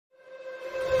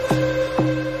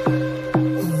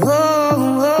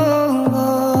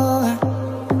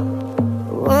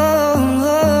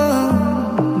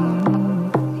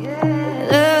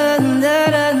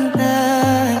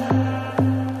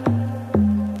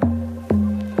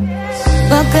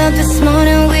Woke up this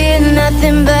morning with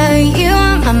nothing but you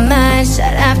on my mind.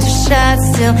 Shot after shot,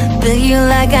 still feel you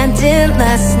like I did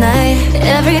last night.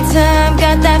 Every time,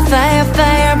 got that fire,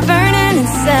 fire burning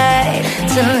inside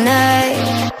tonight.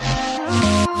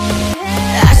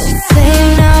 I should say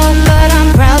no, but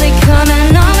I'm probably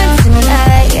coming over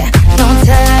tonight. Don't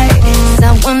tie, 'cause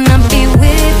I wanna be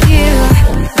with you.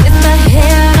 With my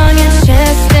hand on your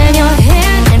chest and your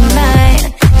hand in mine.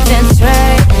 That's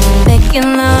right, making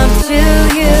love to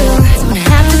you. Don't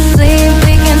have to sleep,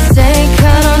 we can stay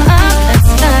cuddled up,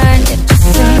 that's fine. Yeah, just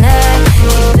tonight,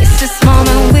 keep this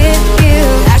moment with you.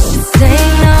 I should say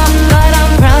no, but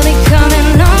I'm probably coming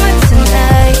over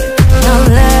tonight. No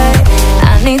lie,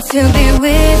 I need to be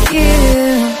with you.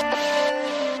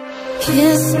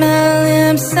 Kiss my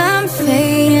lips, I'm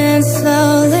fading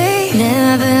slowly.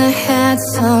 Never had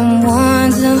someone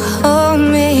to hold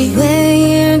me. When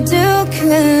you do,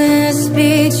 could this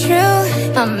be true?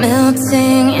 I'm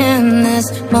melting in this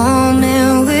moment.